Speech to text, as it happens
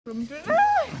From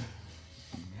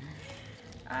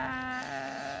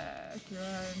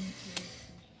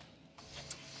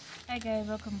Hi guys,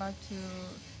 welcome back to.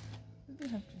 We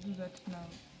have to do that now.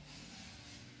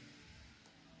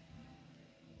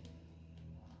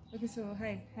 Okay, so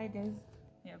hi guys,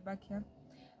 yeah, back here.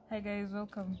 Hi guys,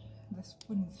 welcome. The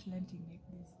spoon is slanting like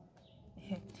this.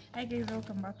 Hi guys,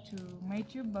 welcome back to my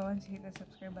tube. But once you hit the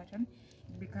subscribe button,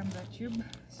 it becomes a tube.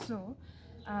 So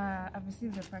I've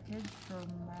received a package from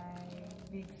my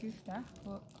big sister,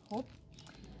 Hope.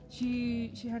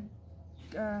 She had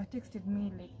texted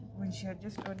me like when she had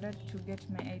just ordered to get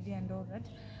my ID and all that,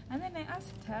 and then I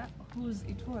asked her whose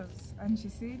it was, and she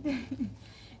said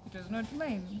it was not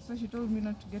mine. So she told me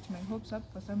not to get my hopes up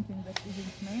for something that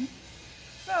isn't mine.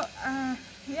 So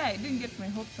yeah, I didn't get my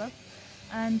hopes up,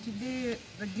 and today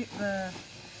the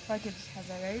package has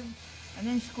arrived, and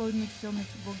then she called me to tell me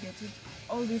to go get it.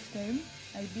 All this time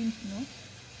I didn't know.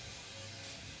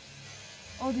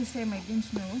 All this time I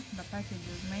didn't know the package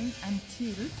was mine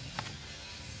until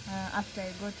after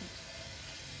I got it.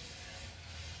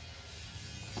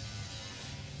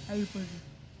 Are you posing?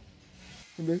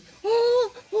 Like,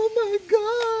 oh my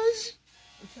gosh!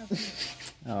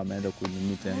 Ameenda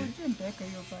kunini tena? Nitaweka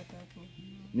hiyo part hapo.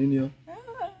 Nini hiyo?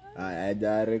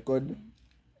 Haja record.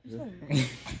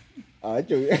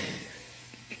 Acho.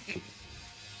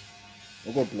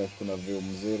 Huko plus kuna view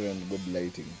mzuri and good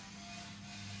lighting.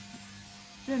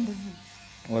 Twende hivi.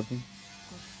 Wapi?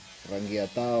 Rangi ya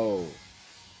tao.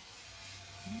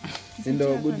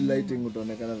 Sindo good lighting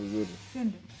utaonekana vizuri.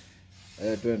 Twende.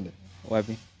 Twende.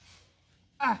 Wapi?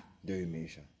 Ndio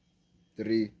imeisha.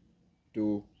 3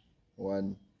 2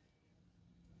 1.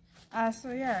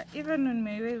 So yeah, even on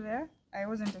my way there, I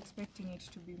wasn't expecting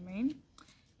it to be mine.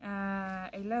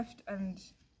 I left and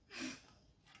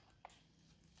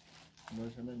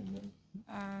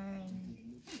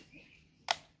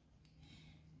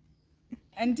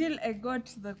until I got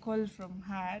the call from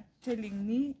her telling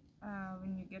me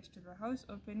when you get to the house,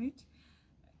 open it.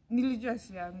 Nilijua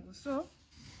si yangu, so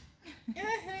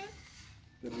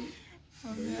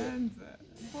ameanza.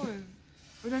 Pause.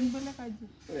 Unanipeleka aje?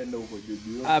 Enda huko juu.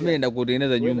 Mimi naenda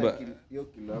kutengeneza nyumba. Hiyo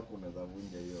kilo yako unaweza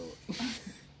vunja hiyo.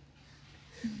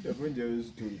 Utavunja hiyo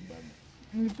stool bana.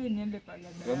 Nipe niende kwa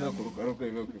dada. Kama kurukaruka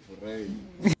hivyo ukifurahi.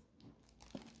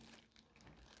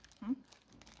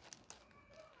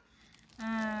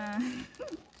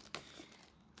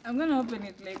 I'm gonna open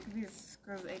it like this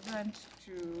because I don't want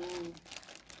to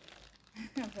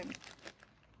open.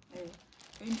 I'm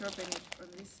going to open it on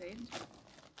this side.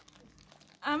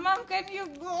 Mom, can you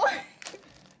go?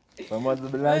 Mama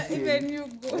bless you. Can you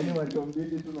go? Yaani macho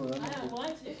mbili tu naona. I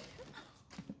watch it.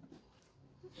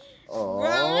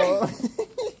 Oh.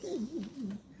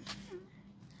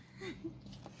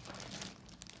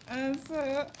 So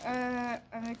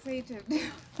I'm excited.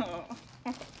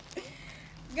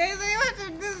 Guys, I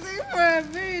wanted this thing for a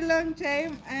very long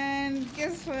time, and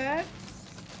guess what?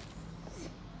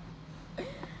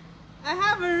 I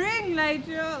have a ring light,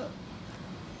 y'all.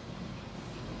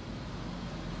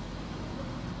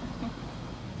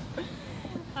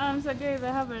 So guys,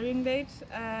 I have a ring light.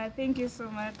 Thank you so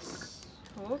much,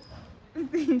 Hope.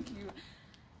 Thank you.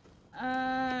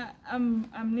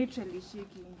 I'm literally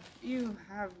shaking. You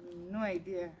have no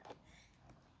idea.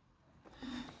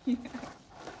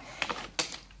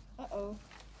 Uh-oh.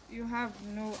 You have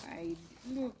no idea.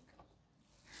 Look.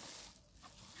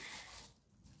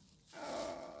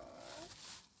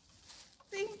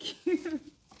 Thank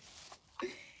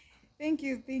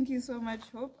you. Thank you so much,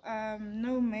 Hope.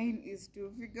 Now mine is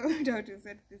to figure out how to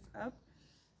set this up.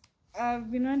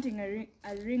 I've been wanting a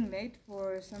ring light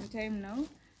for some time now,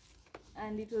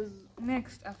 and it was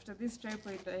next after this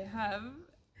tripod I have.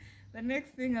 The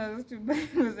next thing I was to buy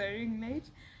was a ring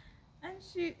light, and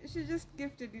she just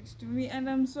gifted it to me, and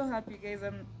I'm so happy, guys.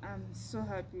 I'm so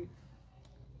happy.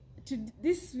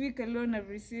 This week alone, I've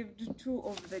received 2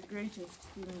 of the greatest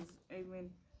things. I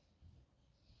mean,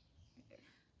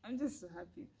 I'm just so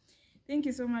happy. Thank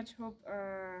you so much, Hope.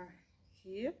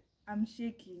 Here I'm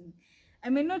shaking. I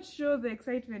may not show the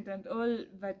excitement and all,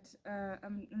 but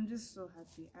I'm just so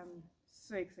happy. I'm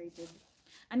so excited.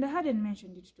 And I hadn't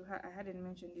mentioned it to her.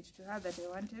 That I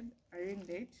wanted a ring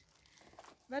light,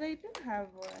 but I do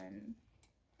have one,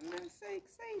 and I'm so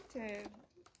excited.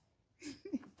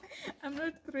 I'm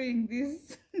not throwing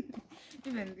this,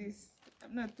 even this.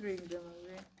 I'm not throwing them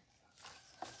away.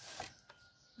 I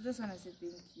just want to say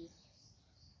thank you.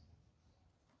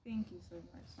 Thank you so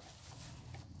much.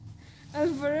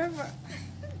 And forever.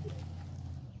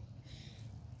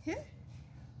 Yeah?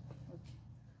 Okay.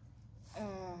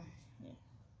 Yeah.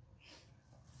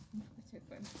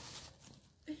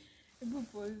 Ebu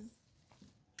pause.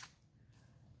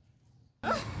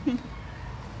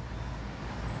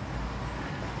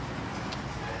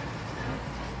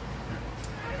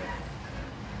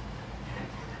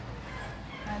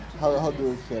 How do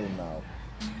you feel now?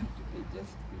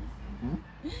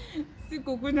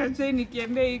 Sikukunywa chai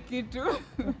nikiambia hii kitu.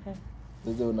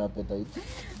 Sasa una appetite?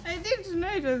 I didn't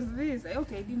know it was this.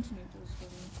 Okay, I didn't know it was for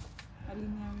me.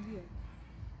 Aliniambia.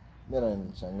 Mira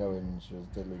nishangaa when she was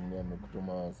telling me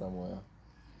amekutuma somewhere.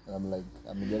 And I'm like,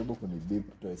 amejaribu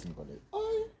kunibip twice niko like,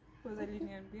 "Oi." Because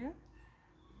aliniambia,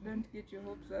 don't get your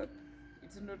hopes up.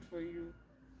 It's not for you.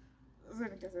 So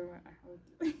nikasema,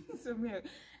 okay. So me,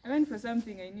 I went for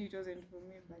something I knew it wasn't for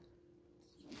me, but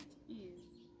it is.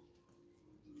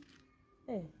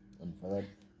 Hey, And for that,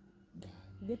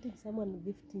 getting someone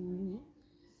gifting you,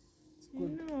 it's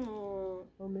good. No.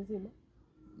 Umezima?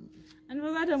 And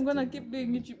for that I'm gonna keep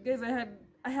doing YouTube, guys.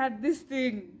 I had this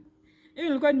thing.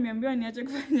 Even nilikuwa nimeambiwa niache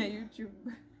kufanya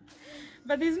YouTube.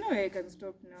 But there's no way I can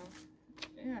stop now.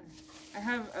 Yeah. I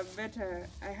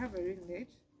have a ring light.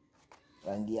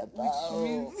 rangi ya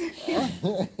tao.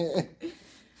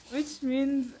 Which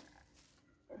means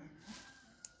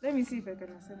let me see if I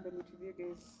can assemble it with you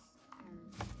guys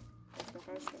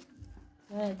faster.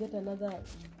 Get another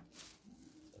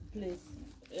place.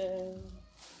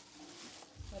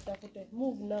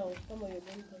 Move now. Come on, you're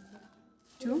going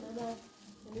To? another.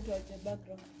 You need to watch the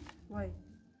background. Why?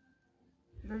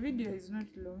 The video is not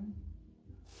long.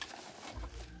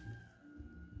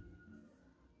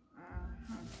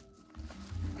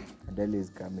 Adele is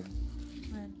coming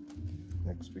When?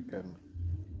 next weekend.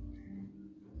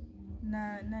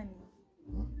 Nani?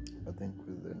 I think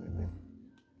with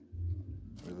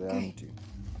the auntie.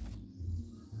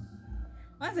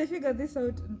 Once I figure this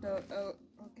out, I'll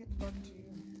get back to you.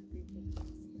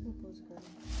 Who posts card?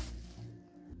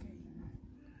 Okay.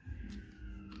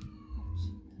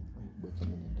 Bwacha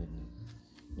niende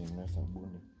ninunue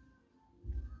sabuni.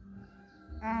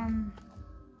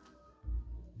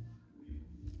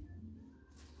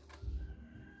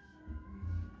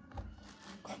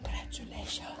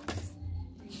 Congratulations.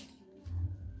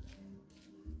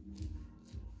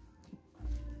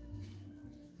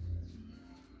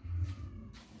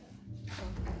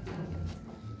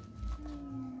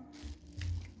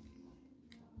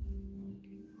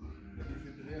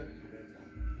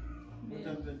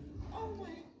 Oh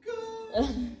my god! I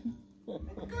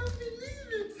can't believe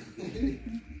it!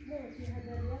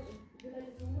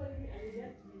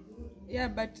 Yeah,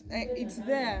 but it's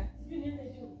there.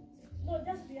 No,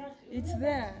 just react. It's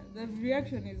there. The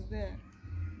reaction is there.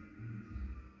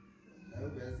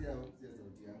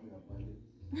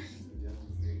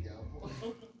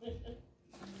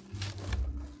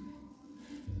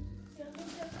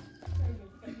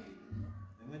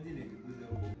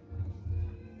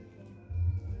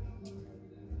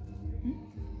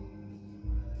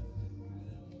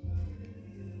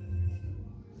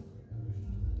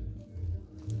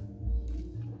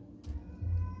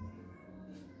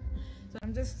 So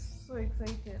I'm just so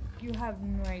excited. You have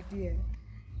no idea.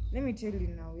 Let me tell you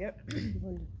now, yeah.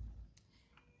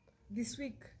 This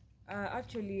week,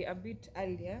 actually a bit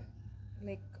earlier,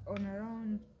 like on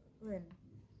around when?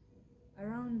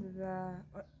 Around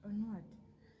on what?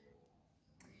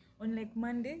 On like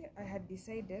Monday, I had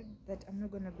decided that I'm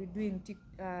not gonna be doing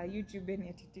YouTube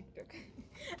and TikTok.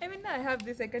 I mean, now I have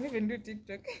this, I can even do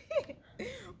TikTok.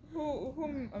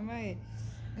 Whom am I?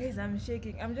 Guys, I'm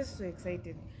shaking. I'm just so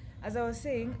excited. As I was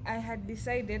saying, I had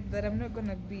decided that I'm not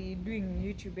gonna be doing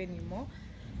YouTube anymore.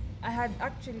 I had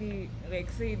actually like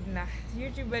said, nah,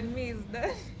 YouTube and me is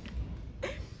done.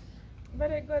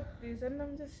 But I got this, and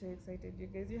I'm just so excited, you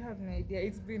guys. You have no idea.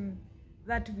 It's been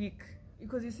that week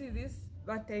because you see this.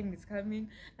 That time is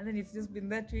coming, and then it's just been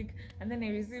that week, and then I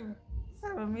received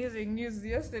some amazing news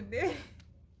yesterday,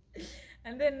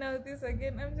 and then now this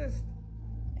again.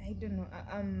 I don't know.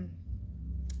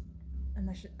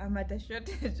 I'm at a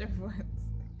shortage of words,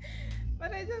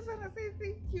 but I just want to say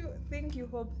thank you,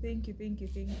 Hope, thank you,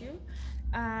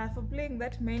 for playing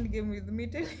that mind game with me,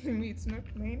 telling me it's not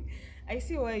mine. I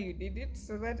see why you did it,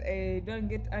 so that I don't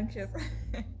get anxious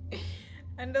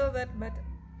and all that, but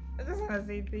I just want to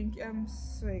say thank you. I'm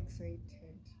so excited.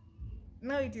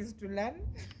 Now it is to learn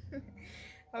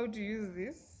how to use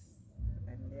this,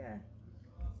 and yeah,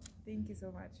 thank you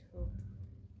so much for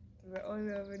the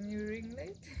honor of a new ring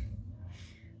light.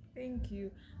 Thank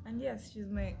you. And yes, she's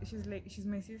my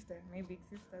sister, my big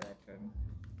sister, that one.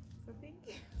 So thank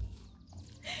you.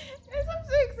 Yes, I'm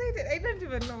so excited. I don't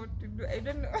even know what to do. I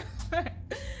don't know.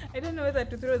 I don't know whether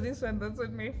to throw this one that's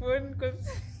on my phone because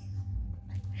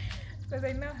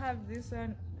I now have this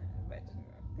one. But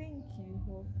thank you,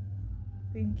 Hope.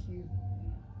 Thank you.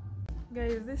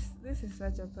 Guys, this is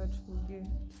such a thoughtful gift.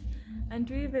 And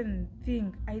to even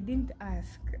think, I didn't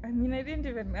ask. I mean, I didn't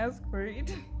even ask for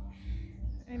it.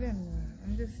 I don't know.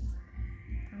 I'm just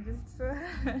so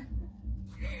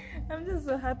I'm just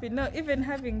so happy. Now, even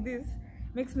having this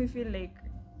makes me feel like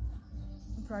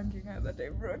pranking her that I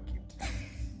broke it.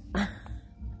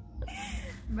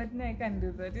 But no, I can't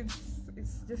do that.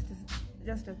 It's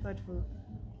just a thoughtful,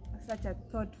 such a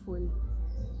thoughtful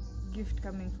gift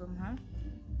coming from her.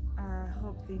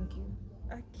 Hope, thank you.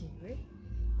 Okay,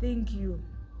 thank you.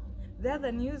 The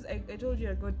other news, I told you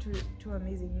I got two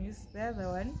amazing news. The other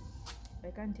one, I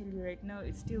can't tell you right now.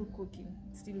 It's still cooking.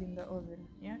 It's still in the oven.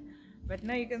 Yeah, but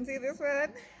now you can see this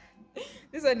one.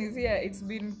 This one is here. It's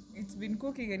been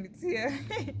cooking and it's here.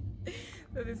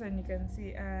 So this one you can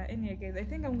see. Anyway, guys, I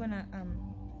think I'm gonna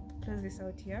close this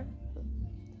out here.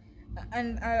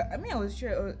 And I mean, I was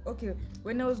sure. Okay,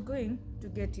 when I was going to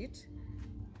get it,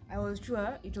 I was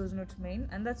sure it was not mine,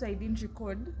 and that's why I didn't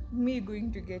record me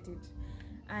going to get it.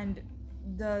 And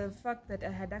the fact that I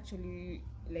had actually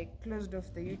like closed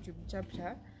off the YouTube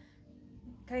chapter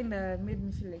kind of made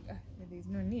me feel like there's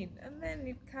no need. And then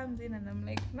it comes in and I'm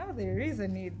like, now there is a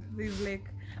need. There's like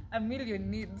a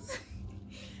million needs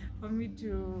for me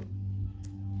to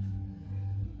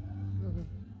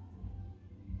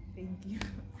thank you.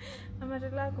 I'm at a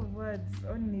lack of words.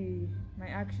 Only my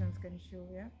actions can show.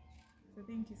 Yeah, so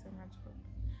thank you so much for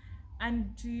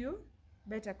and to you,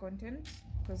 better content,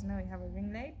 because now we have a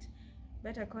ring light,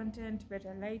 better content,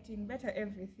 better lighting, better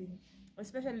everything,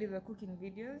 especially the cooking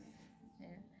videos.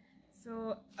 Yeah,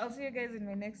 so I'll see you guys in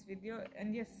my next video.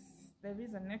 And yes, there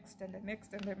is a next and a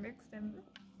next and a next and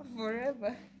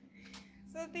forever.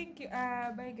 So thank you.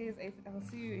 Bye guys. I'll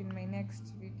see you in my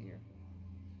next video.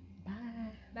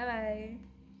 Bye. Bye.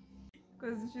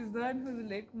 Because she's the one who's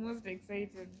like most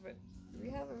excited. But we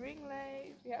have a ring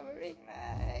light. We have a ring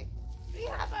light. We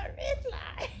have a ring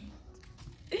light.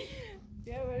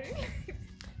 We have a ring light.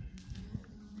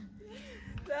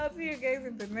 So I'll see you guys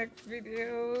in the next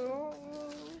video.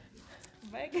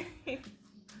 Bye guys.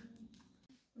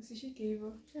 Usishike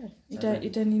hivyo.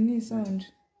 Ita nini sound.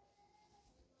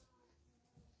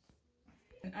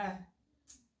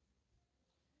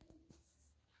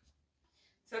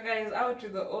 So guys, out to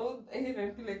the old. I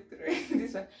even feel like throwing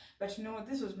this one, but no,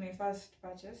 this was my first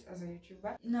purchase as a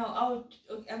YouTuber. Now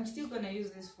I'm still gonna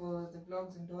use this for the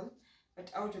vlogs and all, but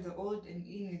out of the old and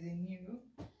in with the new.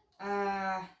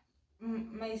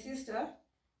 My sister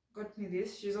got me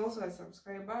this. She's also a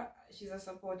subscriber. She's a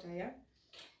supporter, yeah.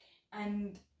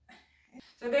 And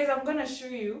so guys, I'm gonna show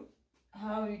you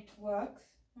how it works.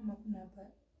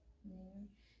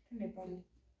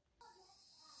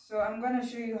 So I'm gonna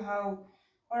show you how,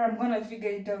 or I'm gonna figure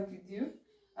it out with you.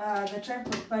 The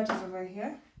tripod part is over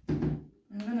here.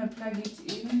 I'm gonna plug it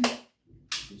in,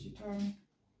 switch it on,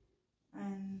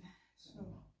 and so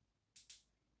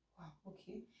wow,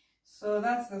 okay. So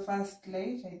that's the first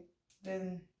light.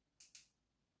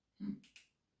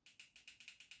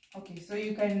 Okay, so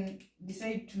you can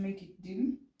decide to make it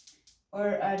dim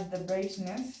or add the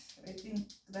brightness. I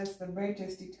think that's the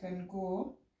brightest it can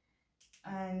go.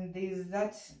 And there's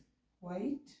that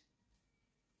white,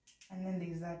 and then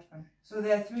there's that one. So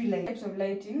there are three types of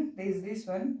lighting. There's this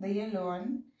one, the yellow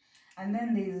one, and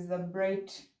then there's the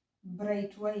bright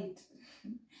white.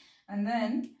 And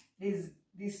then there's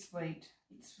this white.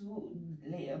 It's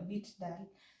like a bit dull.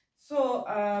 So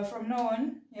from now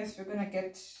on, yes, we're gonna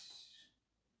get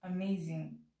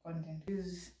amazing content.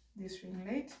 Use this ring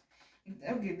light.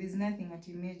 Okay, there's nothing at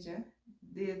major.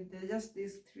 They're just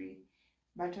these three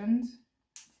buttons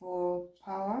for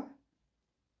power,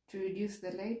 to reduce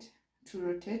the light, to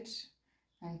rotate,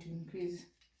 and to increase.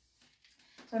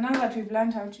 So now that we've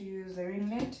learned how to use the ring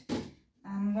light,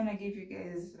 I'm gonna give you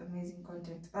guys amazing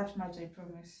content. That much I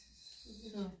promise.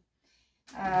 So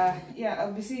yeah,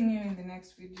 I'll be seeing you in the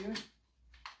next video,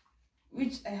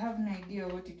 which I have no idea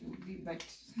what it will be, but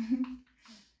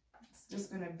it's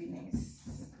just gonna be nice.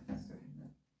 So,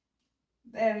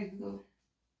 there we go.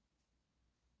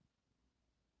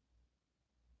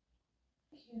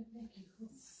 Thank you.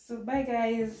 So bye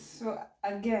guys. So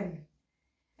again,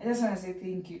 I just want to say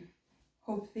thank you.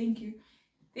 Hope, thank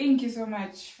you so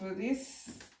much for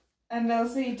this. And I'll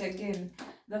say it again,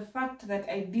 the fact that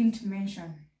I didn't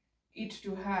mention it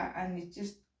to her and it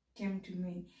just came to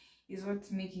me is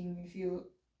what's making me feel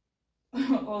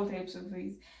all types of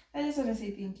ways. I just want to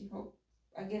say thank you. Hope,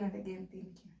 again and again,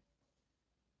 thank you.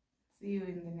 See you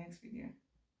in the next video.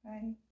 Bye.